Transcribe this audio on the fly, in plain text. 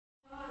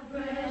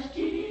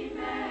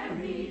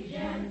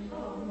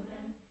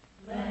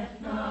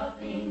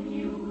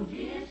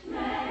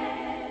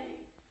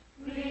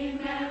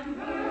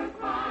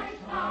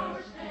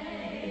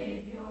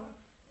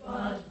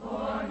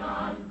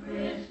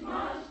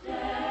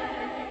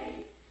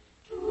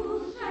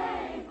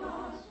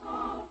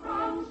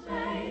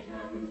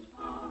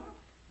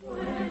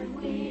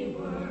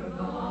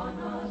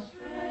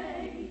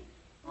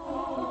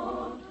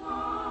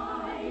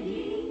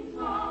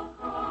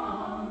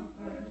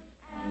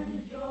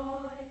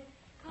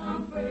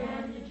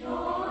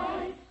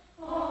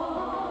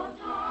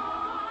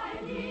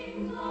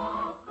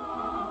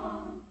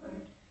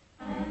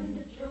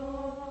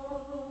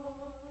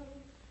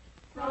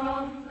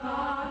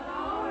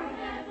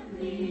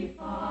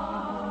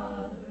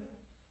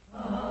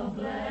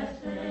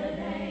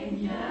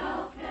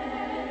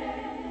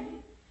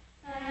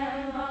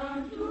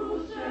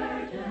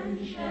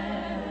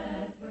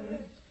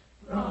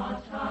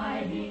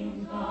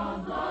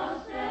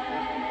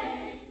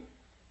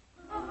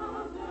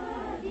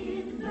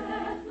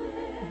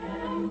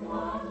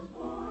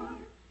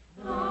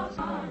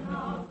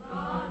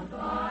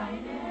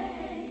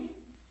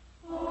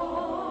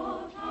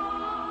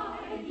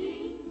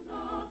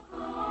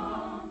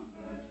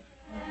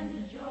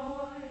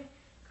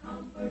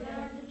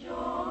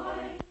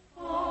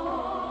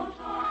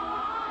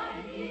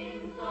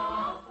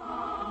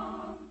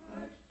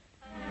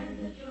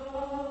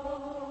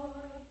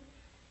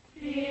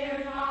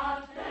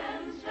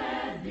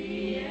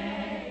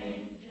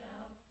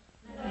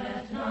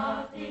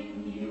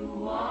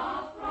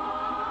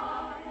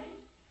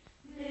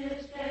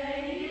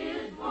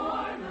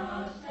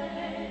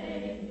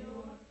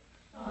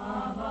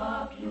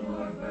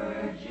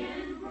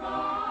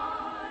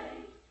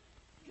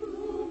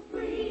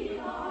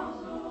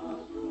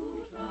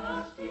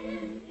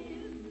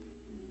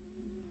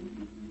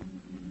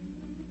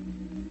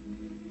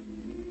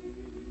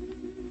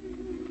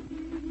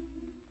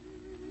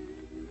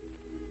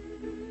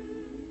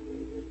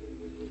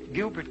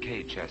Gilbert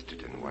K.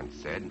 Chesterton once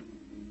said,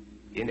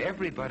 "In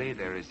everybody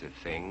there is a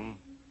thing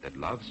that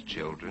loves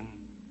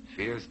children,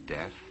 fears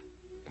death,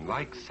 and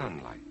likes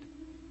sunlight.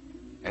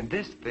 And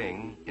this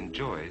thing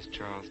enjoys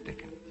Charles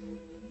Dickens."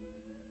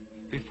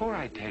 Before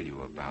I tell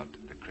you about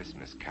the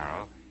Christmas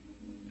Carol,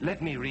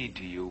 let me read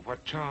to you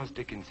what Charles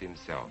Dickens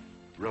himself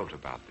wrote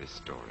about this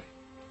story.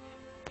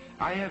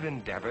 "I have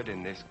endeavored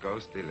in this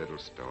ghostly little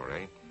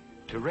story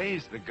to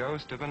raise the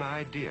ghost of an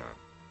idea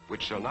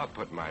which shall not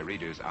put my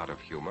readers out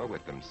of humor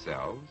with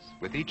themselves,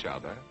 with each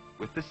other,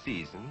 with the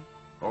season,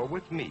 or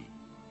with me.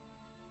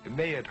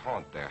 May it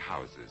haunt their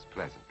houses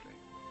pleasantly."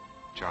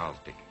 Charles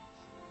Dickens.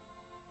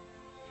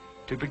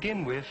 To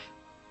begin with,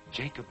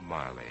 Jacob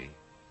Marley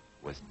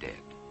was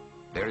dead.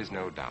 There is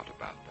no doubt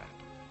about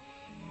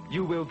that.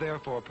 You will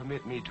therefore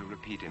permit me to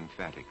repeat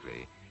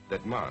emphatically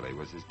that Marley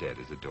was as dead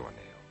as a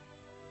doornail.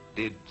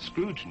 Did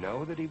Scrooge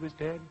know that he was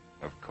dead?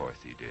 Of course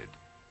he did.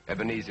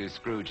 Ebenezer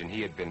Scrooge and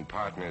he had been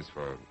partners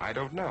for I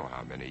don't know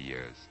how many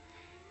years.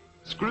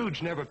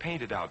 Scrooge never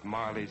painted out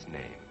Marley's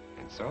name,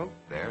 and so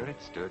there it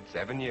stood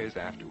 7 years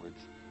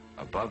afterwards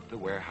above the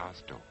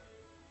warehouse door.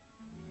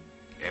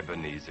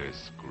 Ebenezer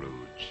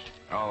Scrooge.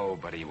 Oh,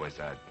 but he was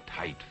a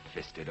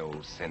tight-fisted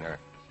old sinner,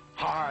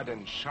 hard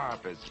and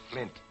sharp as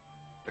flint.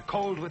 The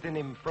cold within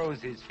him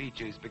froze his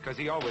features because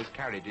he always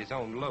carried his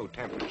own low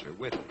temperature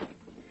with him.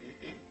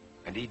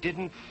 And he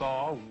didn't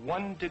thaw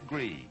 1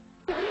 degree.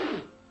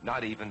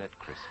 Not even at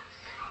Christmas.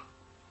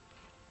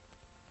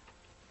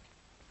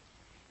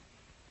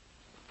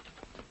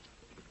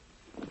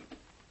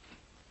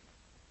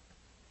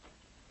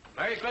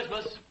 Merry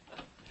Christmas.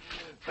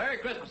 Merry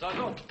Christmas,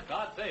 Uncle.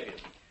 God save you.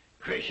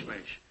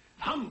 Christmas.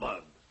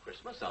 Humbug.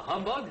 Christmas, a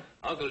humbug?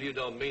 Uncle, you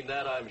don't mean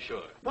that, I'm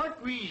sure.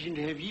 What reason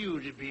have you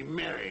to be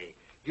merry?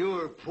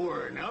 You're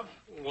poor enough.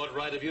 What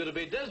right have you to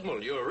be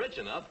dismal? You're rich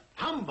enough.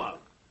 Humbug.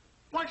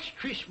 What's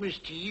Christmas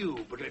to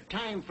you but a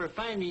time for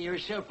finding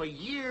yourself a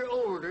year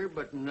older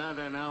but not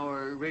an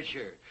hour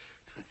richer?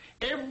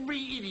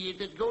 Every idiot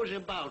that goes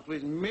about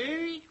with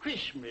Merry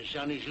Christmas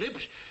on his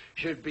lips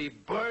should be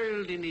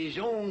boiled in his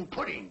own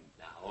pudding.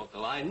 Now,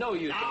 Uncle, I know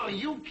you... Now,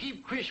 you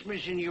keep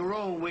Christmas in your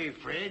own way,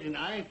 Fred, and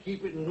I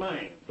keep it in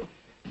mine.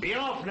 Be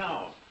off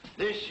now.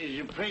 This is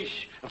a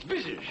place of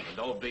business.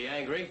 Don't be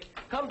angry.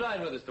 Come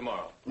dine with us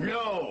tomorrow.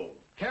 No.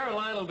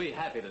 Caroline will be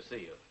happy to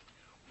see you.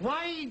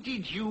 Why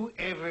did you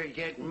ever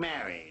get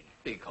married?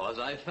 Because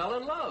I fell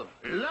in love.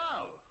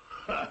 Love?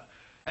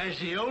 That's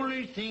the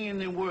only thing in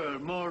the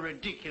world more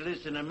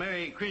ridiculous than a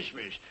Merry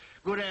Christmas.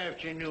 Good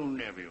afternoon,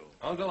 nephew.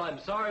 Uncle, I'm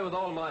sorry with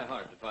all my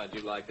heart to find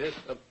you like this.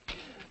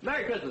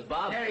 Merry Christmas,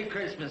 Bob. Merry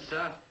Christmas,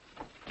 sir.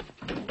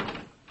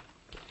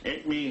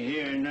 Let me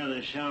hear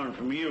another sound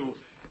from you,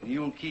 and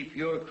you'll keep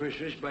your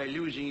Christmas by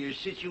losing your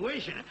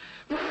situation.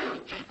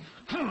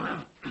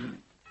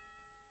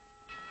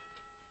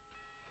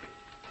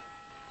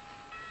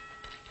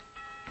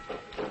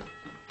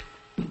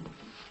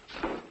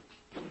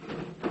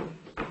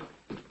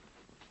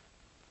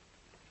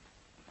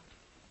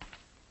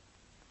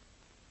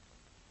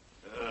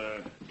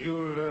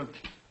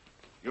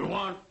 You'll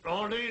want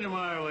all day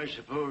tomorrow, I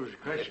suppose,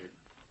 Crescent.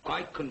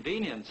 Quite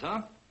convenient,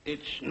 sir.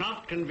 It's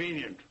not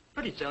convenient.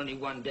 But it's only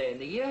 1 day in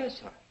the year,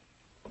 sir.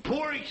 A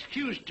poor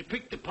excuse to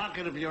pick the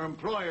pocket of your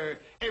employer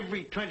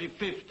every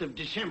 25th of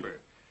December.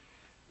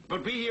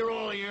 But be here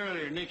all the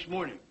earlier next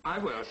morning. I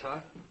will,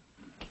 sir.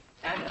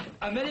 And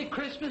a Merry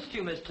Christmas to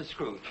you, Mr.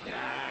 Scrooge.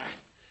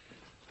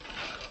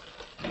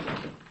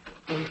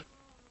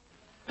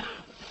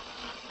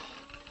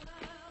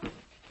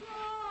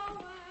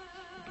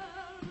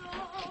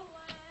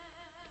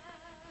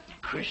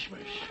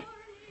 Christmas.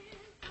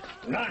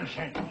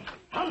 Nonsense.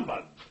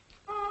 Humbug.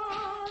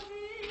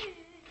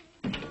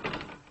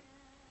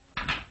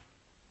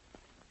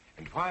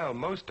 And while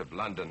most of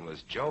London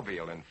was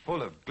jovial and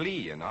full of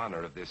glee in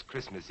honor of this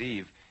Christmas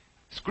Eve,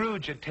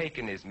 Scrooge had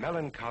taken his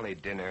melancholy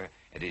dinner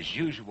at his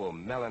usual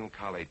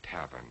melancholy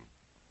tavern,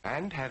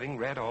 and having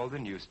read all the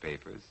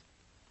newspapers,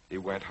 he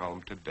went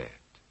home to bed.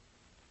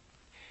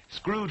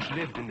 Scrooge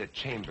lived in the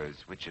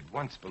chambers which had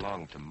once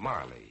belonged to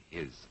Marley,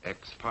 his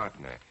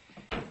ex-partner,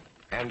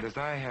 and as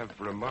I have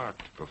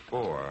remarked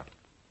before,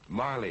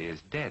 Marley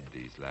is dead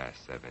these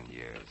last 7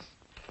 years.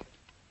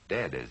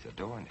 Dead as a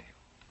doornail.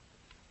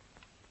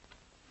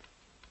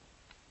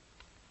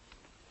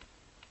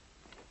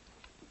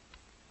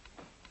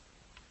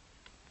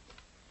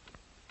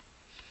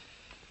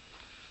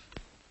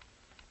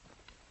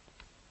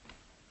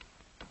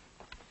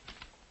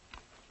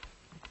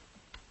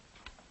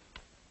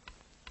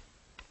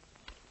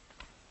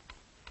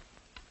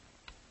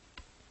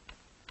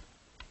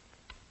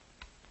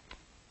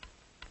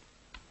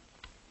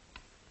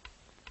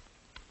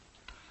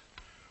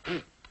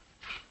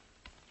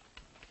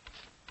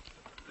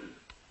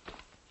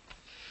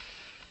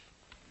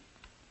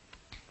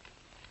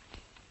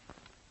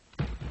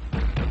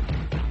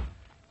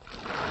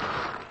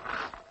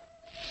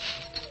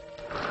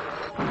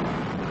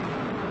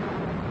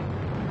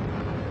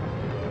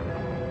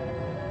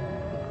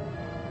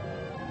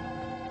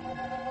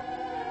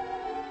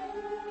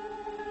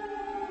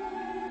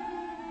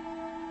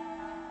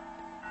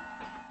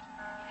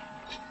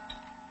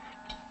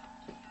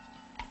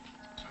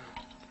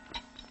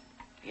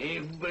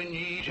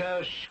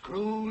 Ebenezer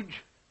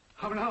Scrooge?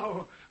 How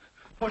now?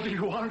 What do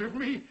you want of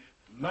me?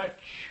 Much.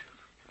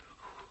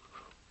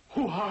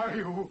 Who are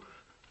you?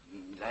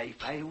 Life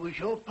I was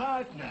your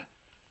partner,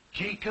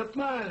 Jacob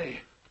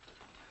Marley.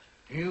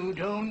 You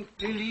don't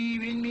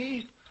believe in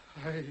me?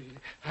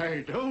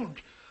 I don't.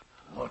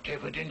 What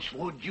evidence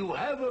would you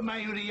have of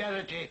my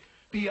reality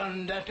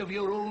beyond that of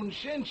your own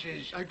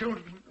senses? I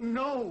don't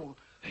know.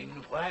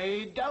 Then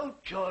why doubt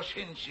your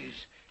senses?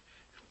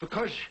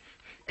 Because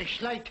a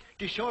slight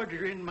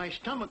disorder in my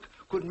stomach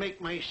could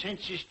make my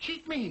senses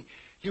cheat me.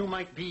 You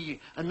might be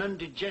an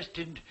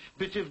undigested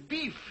bit of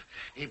beef,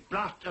 a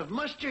blot of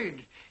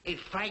mustard, a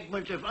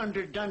fragment of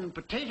underdone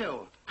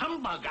potato.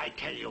 Humbug, I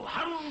tell you,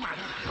 humbug!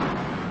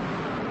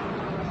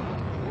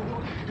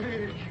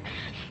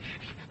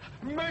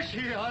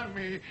 Mercy on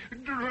me,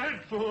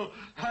 dreadful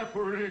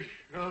apparition.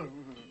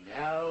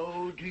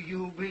 Now, do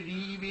you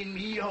believe in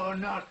me or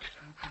not?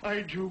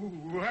 I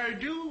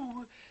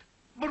do.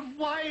 But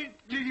why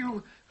do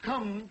you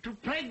come to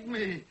plague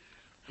me?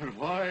 And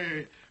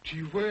why do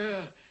you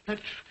wear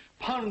that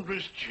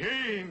ponderous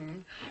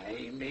chain?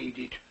 I made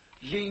it,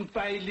 link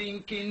by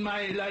link in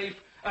my life,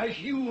 as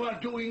you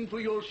are doing for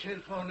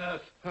yourself on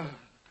earth.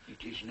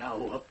 It is now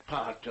a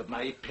part of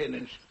my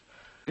penance,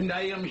 and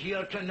I am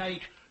here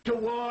tonight to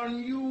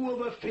warn you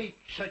of a fate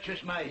such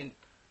as mine.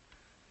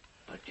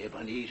 But,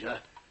 Ebenezer,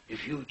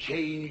 if you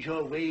change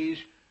your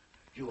ways,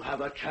 you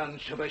have a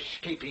chance of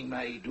escaping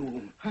my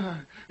doom.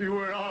 You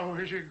were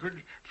always a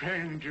good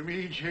friend to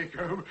me,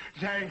 Jacob.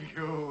 Thank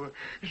you.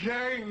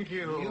 Thank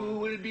you. You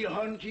will be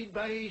haunted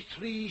by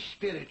 3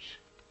 spirits.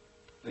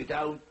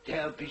 Without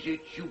their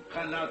visits, you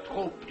cannot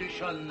hope to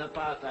shun the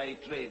path I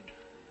tread.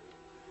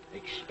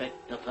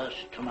 Expect the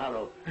first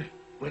tomorrow,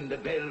 when the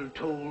bell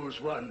tolls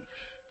 1.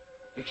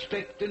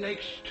 Expect the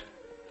next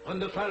on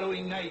the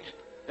following night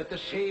at the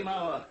same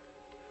hour,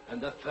 and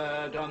the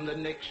third on the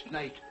next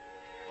night,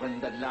 when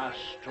the last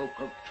stroke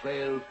of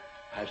 12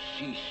 has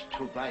ceased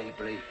to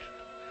vibrate.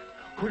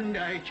 Couldn't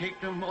I take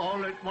them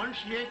all at once,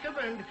 Jacob,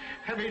 and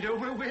have it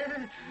over with?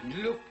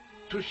 Look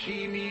to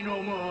see me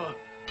no more,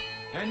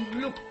 and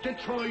look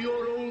that for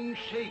your own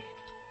sake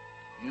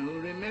you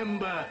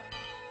remember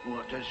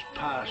what has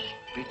passed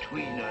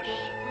between us.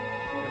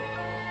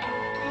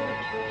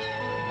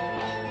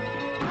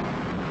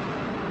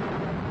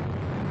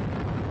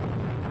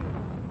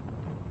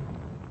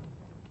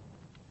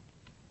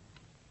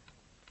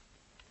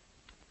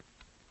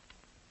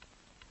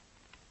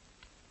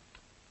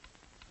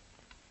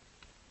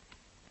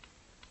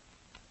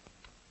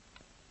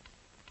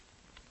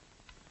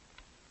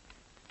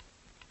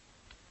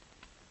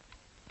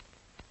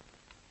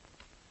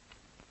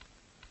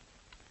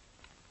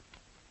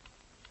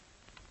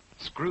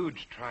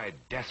 Scrooge tried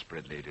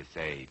desperately to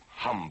say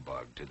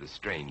humbug to the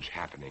strange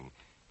happening,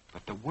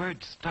 but the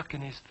word stuck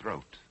in his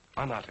throat,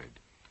 unuttered,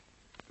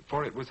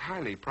 for it was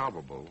highly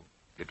probable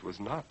it was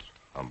not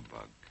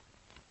humbug.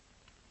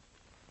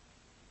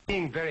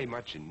 Being very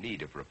much in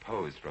need of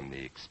repose from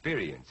the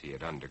experience he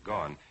had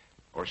undergone,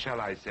 or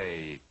shall I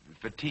say,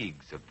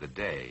 fatigues of the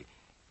day,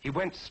 he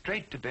went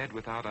straight to bed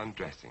without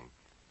undressing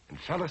and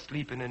fell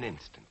asleep in an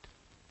instant.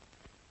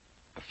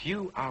 A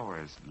few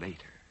hours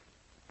later,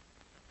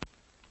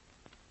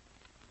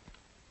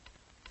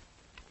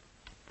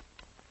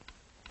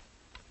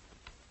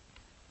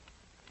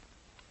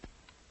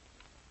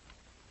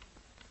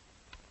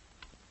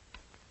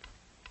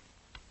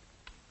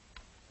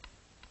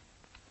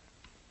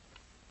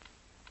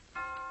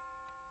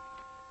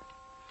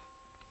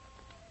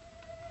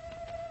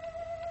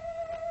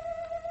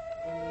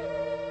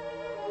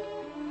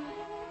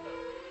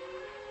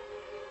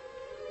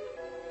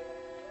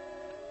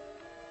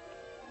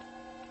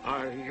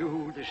 Are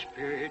you the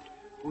spirit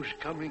whose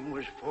coming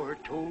was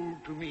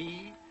foretold to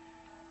me?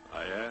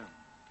 I am.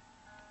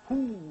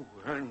 Who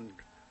and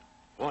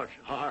what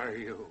are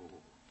you?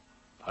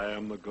 I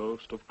am the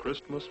ghost of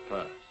Christmas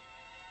past.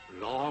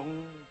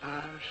 Long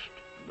past?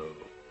 No,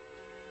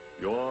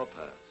 your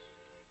past.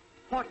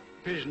 What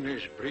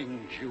business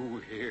brings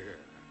you here?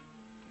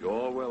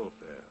 Your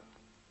welfare.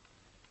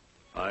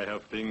 I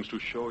have things to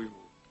show you,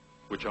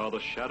 which are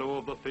the shadow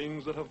of the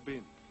things that have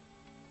been.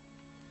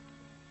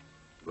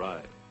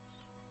 Rise.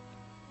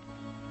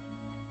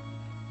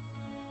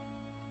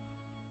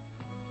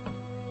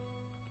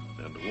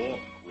 And walk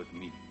with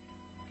me.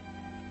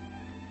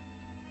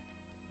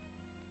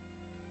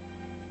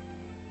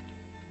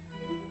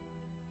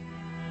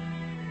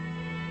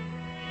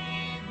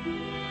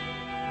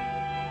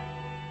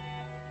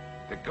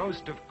 The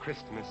ghost of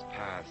Christmas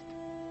past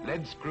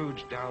led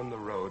Scrooge down the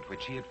road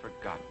which he had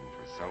forgotten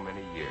for so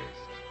many years.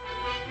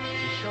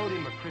 He showed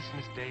him a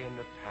Christmas day in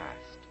the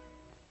past,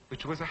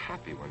 which was a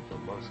happy one for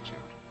most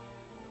children,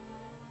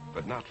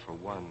 but not for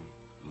one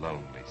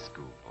lonely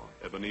schoolboy.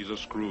 Ebenezer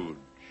Scrooge.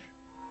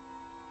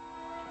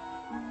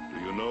 Do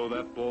you know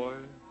that boy?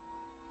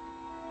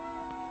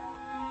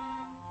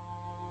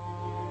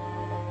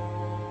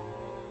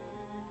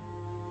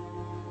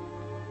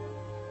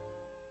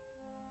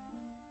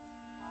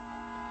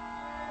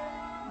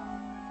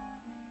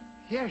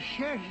 Yes,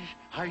 yes,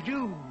 I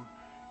do.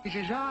 It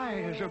is I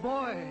as a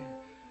boy.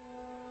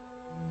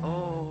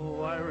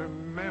 Oh, I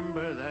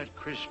remember that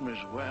Christmas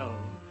well.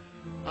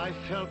 I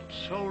felt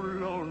so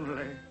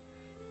lonely.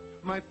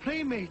 My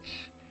playmates,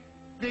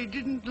 they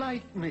didn't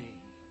like me.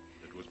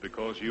 It was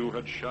because you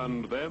had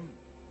shunned them.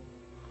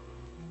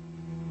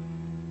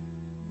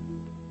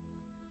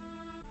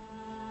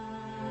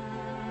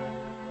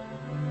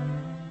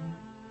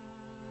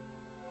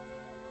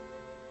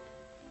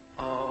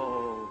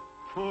 Oh,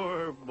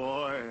 poor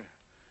boy.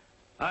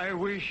 I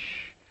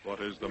wish... What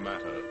is the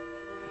matter?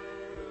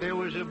 There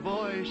was a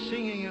boy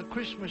singing a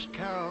Christmas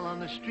carol on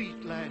the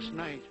street last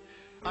night.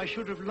 I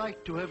should have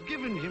liked to have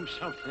given him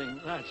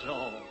something, that's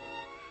all.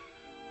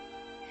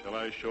 Shall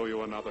I show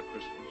you another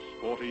Christmas,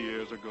 40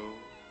 years ago,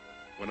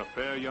 when a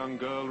fair young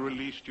girl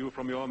released you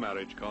from your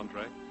marriage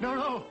contract? No,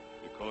 no.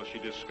 Because she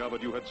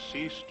discovered you had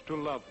ceased to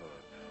love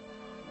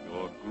her.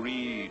 Your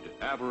greed,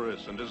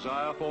 avarice, and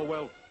desire for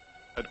wealth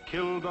had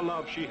killed the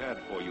love she had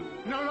for you.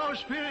 No, no,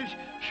 Spirit.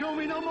 Show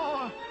me no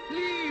more.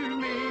 Leave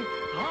me.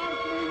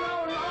 Haunt me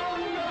no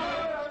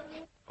longer.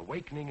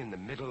 Awakening in the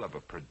middle of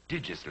a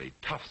prodigiously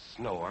tough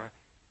snore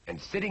and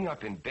sitting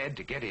up in bed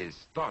to get his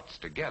thoughts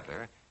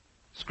together,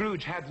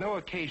 Scrooge had no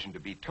occasion to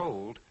be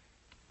told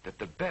that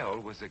the bell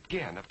was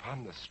again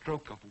upon the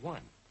stroke of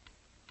one.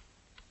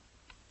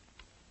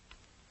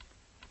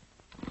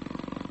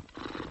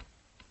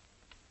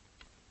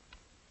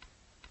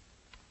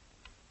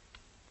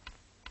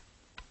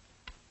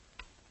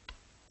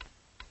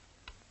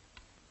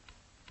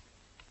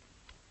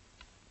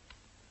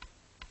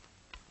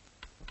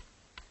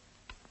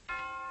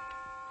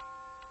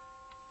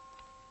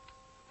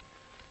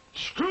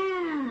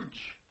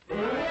 Scrooge!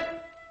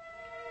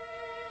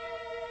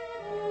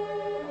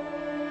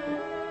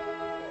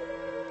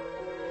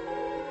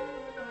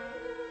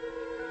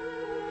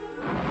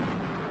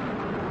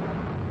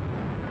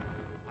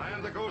 I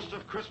am the ghost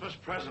of Christmas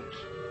present.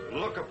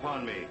 Look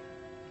upon me.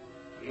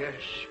 Yes,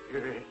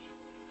 Spirit.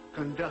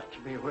 Conduct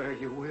me where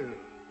you will.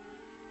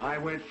 I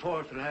went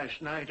forth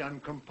last night on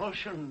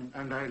compulsion,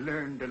 and I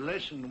learned a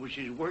lesson which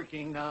is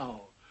working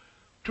now.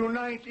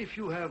 Tonight, if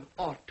you have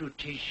aught to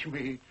teach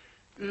me,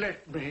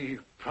 let me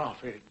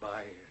profit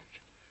by it.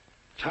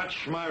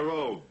 Touch my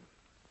robe.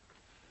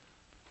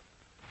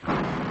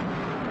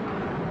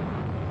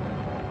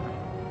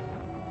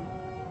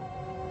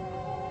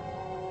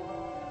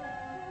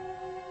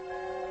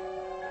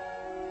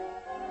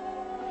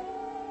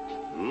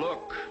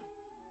 Look.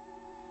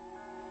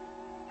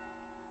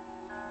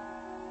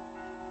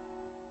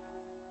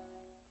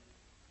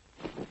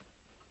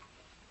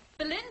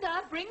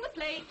 Belinda, bring the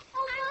plates.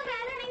 Oh, Mother,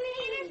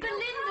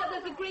 Belinda,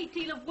 there's a great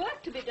deal of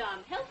work to be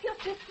done. Help your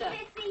sister.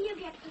 Missy, you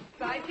get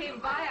the... I came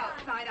by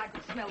outside. I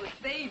could smell the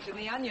sage and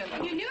the onions.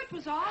 You knew it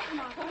was ours,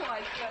 Mother. Oh,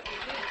 I certainly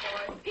did,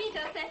 boy.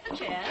 Peter, set the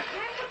chairs.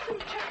 Can I put some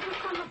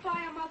chocolate on the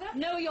fire, Mother?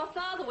 No, your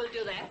father will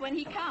do that when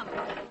he comes.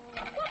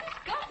 What has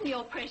gotten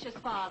your precious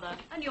father?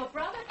 And your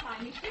brother,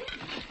 Tiny Tim?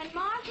 And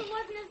Martha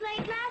wasn't as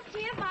late last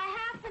year by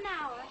half an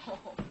hour.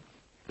 Oh.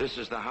 This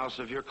is the house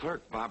of your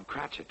clerk, Bob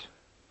Cratchit.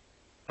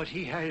 But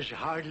he has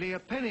hardly a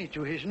penny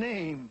to his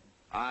name.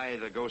 I,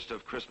 the ghost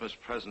of Christmas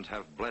present,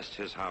 have blessed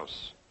his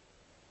house.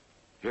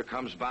 Here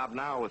comes Bob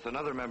now with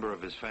another member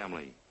of his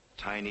family,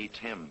 Tiny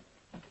Tim.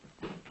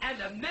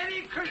 And a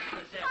Merry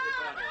Christmas,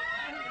 everybody.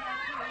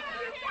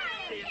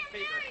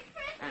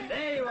 And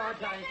there you are,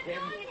 Tiny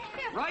Tim,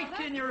 right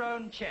in your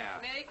own chair.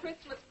 Merry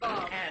Christmas,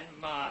 Bob. And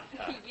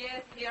Martha.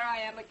 Yes, here I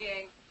am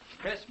again.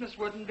 Christmas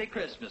wouldn't be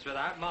Christmas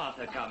without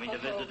Martha coming to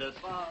visit us.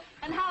 Bob.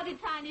 And how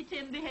did Tiny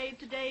Tim behave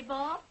today,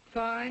 Bob?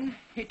 Fine.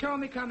 He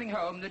told me coming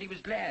home that he was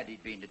glad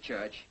he'd been to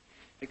church,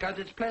 because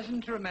it's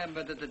pleasant to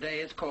remember that the day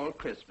is called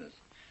Christmas.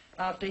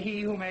 after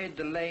he who made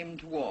the lame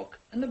to walk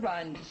and the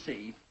blind to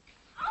see.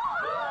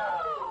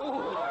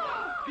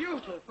 Oh,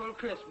 beautiful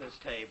Christmas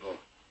table.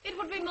 It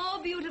would be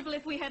more beautiful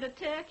if we had a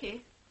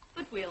turkey,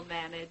 but we'll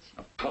manage.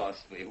 Of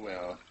course we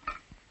will.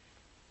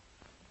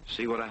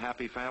 See what a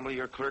happy family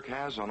your clerk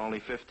has on only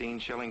 15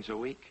 shillings a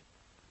week?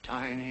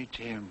 Tiny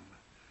Tim.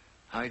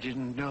 I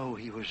didn't know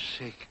he was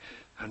sick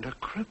and a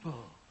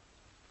cripple.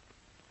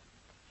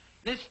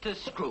 Mr.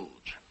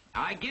 Scrooge.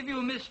 I give you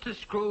Mr.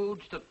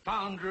 Scrooge, the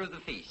founder of the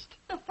feast.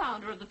 The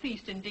founder of the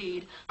feast,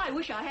 indeed. I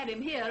wish I had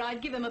him here.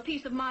 I'd give him a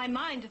piece of my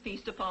mind to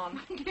feast upon.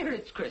 Dear,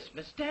 it's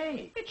Christmas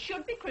Day. It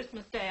should be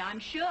Christmas Day, I'm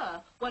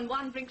sure, when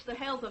one drinks the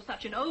health of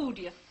such an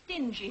odious,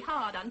 stingy,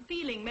 hard,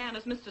 unfeeling man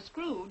as Mr.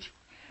 Scrooge.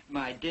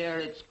 My dear,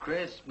 it's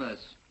Christmas.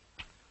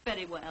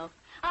 Very well.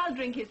 I'll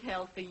drink his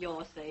health for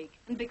your sake,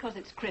 and because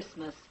it's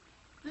Christmas.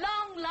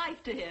 Long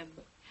life to him.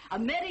 A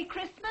Merry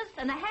Christmas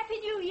and a Happy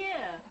New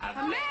Year. A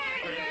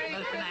Merry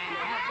Christmas and a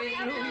Happy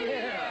New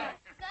Year.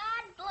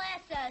 God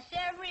bless us,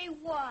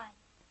 everyone.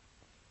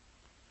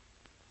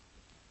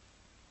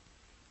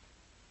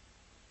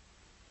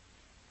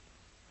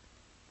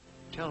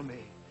 Tell me,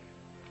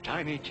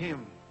 Tiny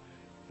Tim,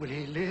 will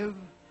he live?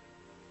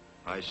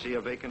 I see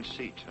a vacant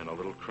seat and a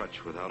little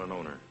crutch without an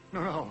owner.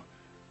 No.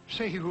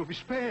 Say he will be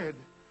spared.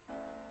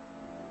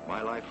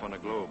 My life on the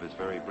globe is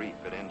very brief.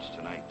 It ends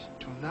tonight.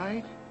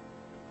 Tonight?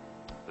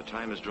 The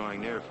time is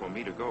drawing near for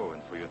me to go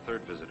and for your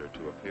third visitor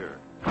to appear.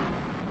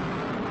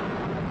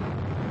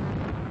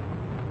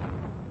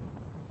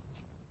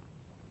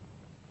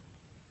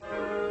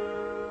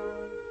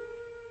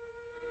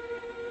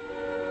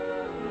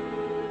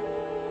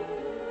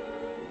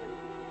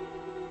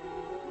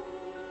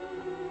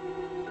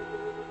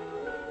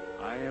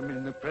 I am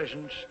in the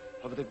presence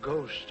of the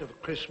ghost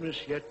of Christmas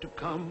yet to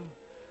come.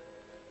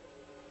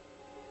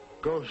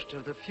 Ghost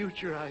of the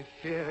future, I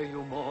fear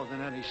you more than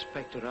any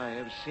specter I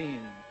have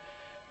seen.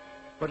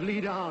 But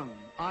lead on,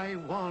 I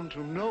want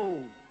to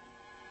know.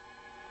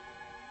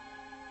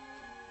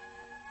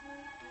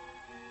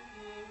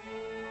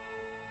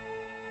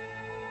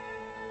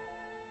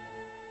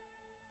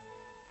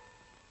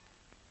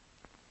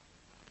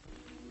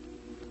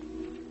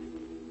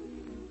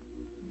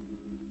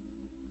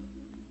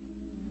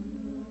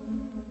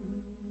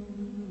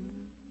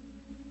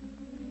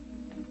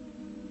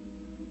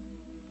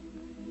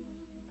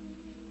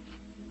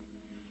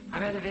 I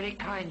met a very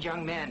kind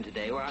young man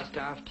today who asked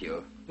after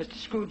you. Mr.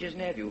 Scrooge's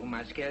nephew, whom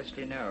I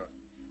scarcely know.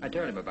 I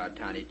told him about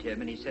Tiny Tim,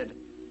 and he said,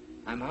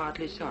 I'm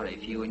heartily sorry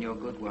for you and your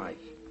good wife.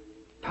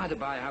 By the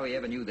by, how he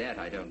ever knew that,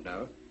 I don't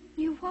know.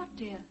 You what,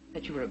 dear?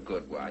 That you were a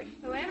good wife.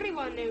 Oh,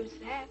 everyone knows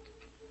that.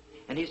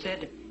 And he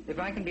said, if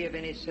I can be of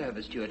any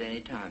service to you at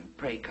any time,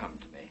 pray come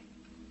to me.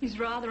 He's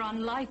rather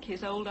unlike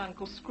his old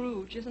Uncle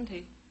Scrooge, isn't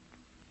he?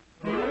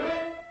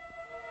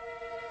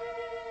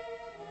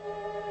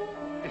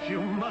 If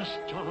you must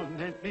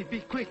torment me, be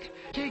quick.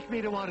 Take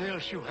me to what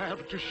else you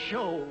have to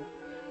show.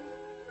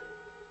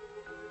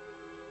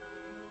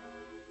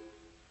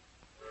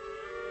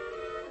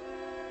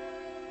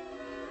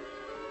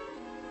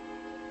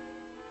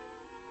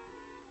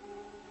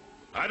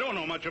 I don't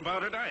know much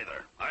about it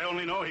either. I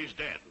only know he's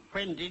dead.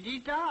 When did he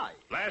die?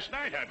 Last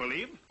night, I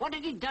believe. What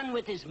had he done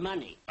with his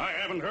money? I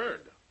haven't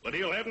heard. But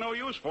he'll have no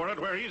use for it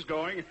where he's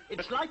going.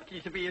 It's likely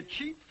to be a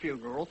cheap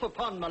funeral, for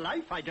upon my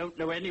life I don't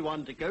know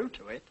anyone to go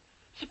to it.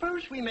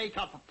 Suppose we make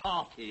up a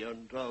party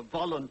and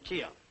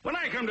volunteer. When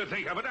I come to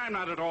think of it, I'm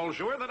not at all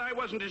sure that I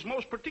wasn't his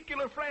most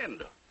particular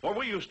friend. For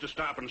we used to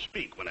stop and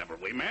speak whenever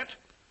we met.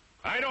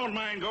 I don't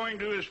mind going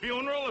to his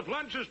funeral if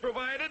lunch is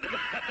provided.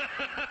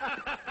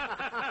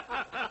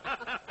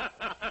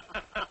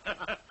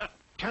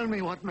 Tell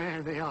me what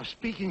man they are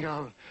speaking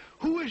of.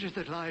 Who is it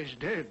that lies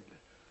dead?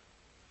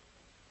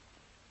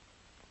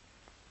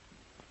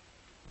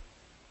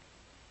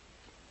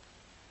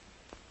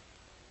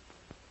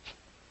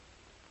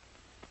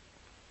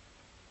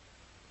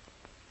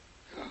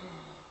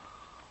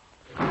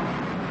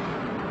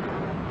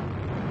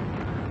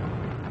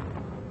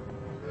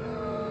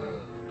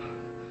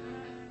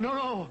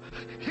 No,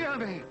 hear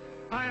me.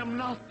 I am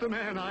not the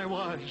man I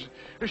was.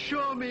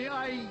 Assure me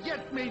I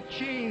yet may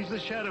change the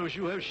shadows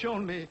you have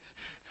shown me.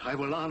 I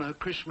will honor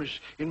Christmas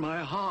in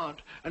my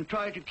heart and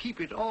try to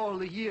keep it all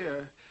the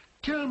year.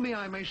 Tell me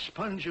I may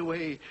sponge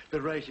away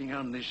the writing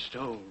on this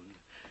stone.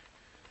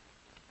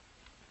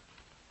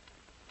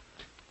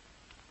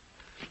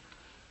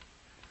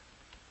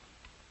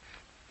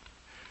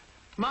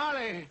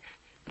 Marley!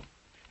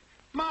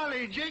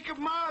 Marley! Jacob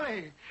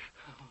Marley!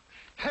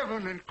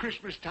 Heaven and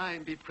Christmas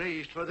time be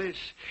praised for this.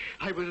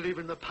 I will live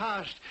in the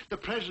past, the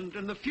present,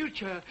 and the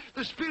future.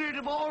 The spirit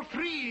of all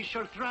three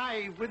shall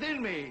thrive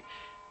within me.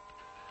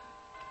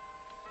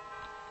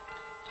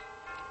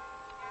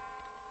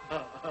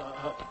 Boy,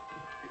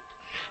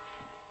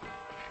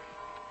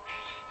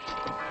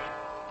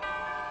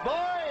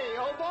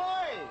 oh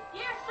boy!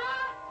 Yes, sir?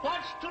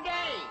 What's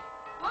today?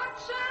 What,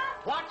 sir?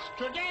 What's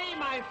today,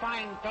 my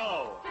fine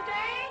fellow?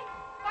 Today?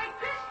 Why,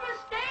 Christmas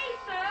Day,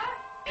 sir.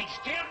 It's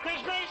still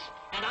Christmas,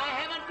 and I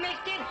haven't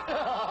missed it.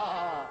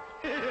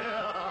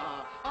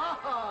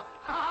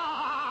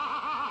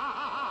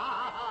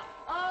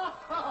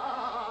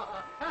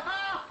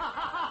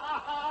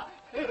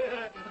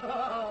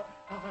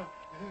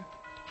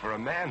 For a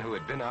man who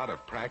had been out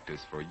of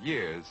practice for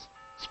years,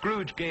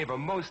 Scrooge gave a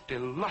most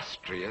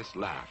illustrious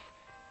laugh,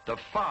 the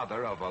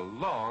father of a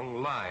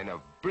long line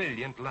of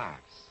brilliant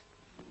laughs.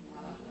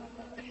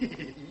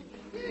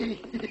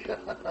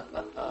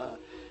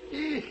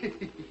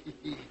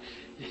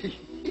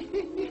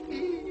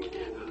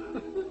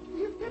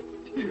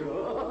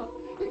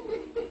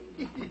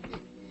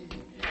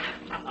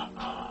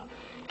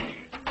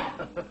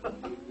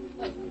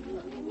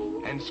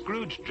 And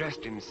Scrooge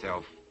dressed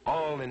himself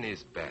all in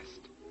his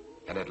best,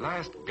 and at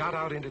last got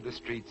out into the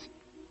streets,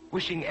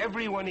 wishing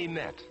everyone he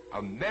met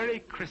a Merry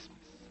Christmas.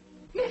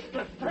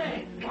 Mr.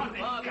 Fred! Come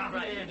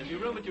in. Have you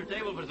room at your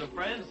table for some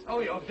friends?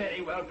 Oh, you're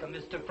very welcome,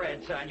 Mr.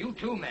 Fred, son. You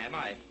too, ma'am.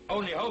 I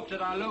only hope that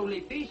our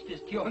lowly feast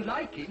is to your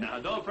liking. Now,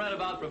 don't fret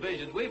about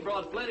provisions. We've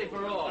brought plenty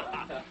for all.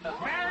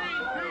 Merry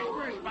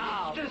Christmas,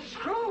 Bob. Mr.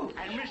 Scrooge!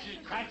 And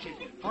Mrs. Cratchit,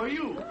 for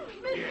you.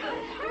 Mr.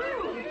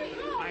 Scrooge!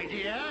 My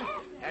dear,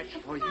 that's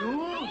for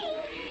you.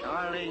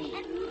 Darling,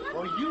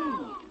 for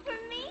you. For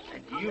me?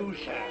 And you,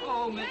 sir.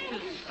 Oh, Mr.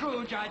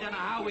 Scrooge, I don't know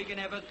how we can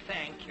ever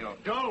thank you.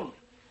 Don't.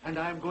 And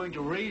I'm going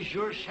to raise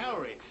your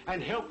salary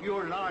and help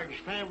your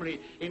large family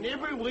in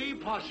every way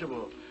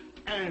possible.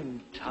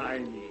 And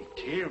Tiny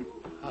Tim.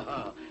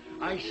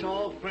 I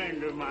saw a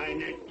friend of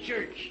mine at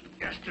church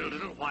just a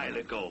little while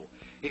ago.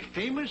 A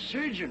famous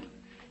surgeon.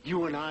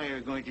 You and I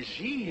are going to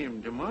see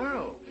him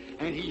tomorrow.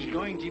 And he's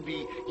going to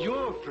be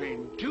your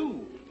friend,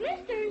 too.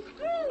 Mr.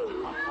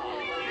 Scrooge!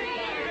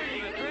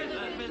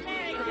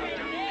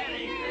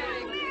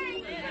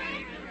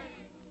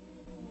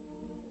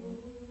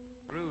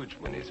 Scrooge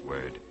went his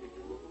word.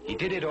 He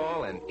did it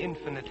all and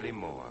infinitely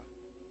more.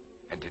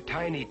 And to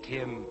Tiny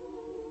Tim,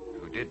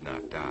 who did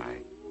not die,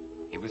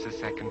 he was a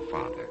second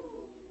father.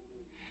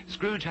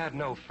 Scrooge had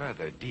no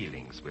further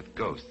dealings with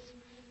ghosts,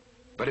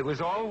 but it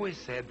was always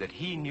said that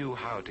he knew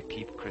how to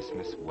keep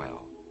Christmas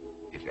well,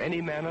 if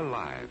any man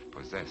alive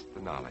possessed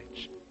the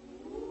knowledge.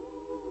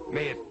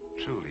 May it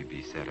truly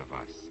be said of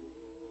us,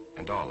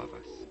 and all of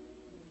us.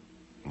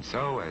 And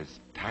so, as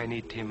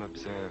Tiny Tim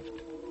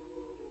observed,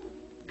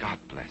 God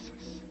bless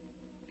us,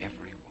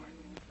 everyone.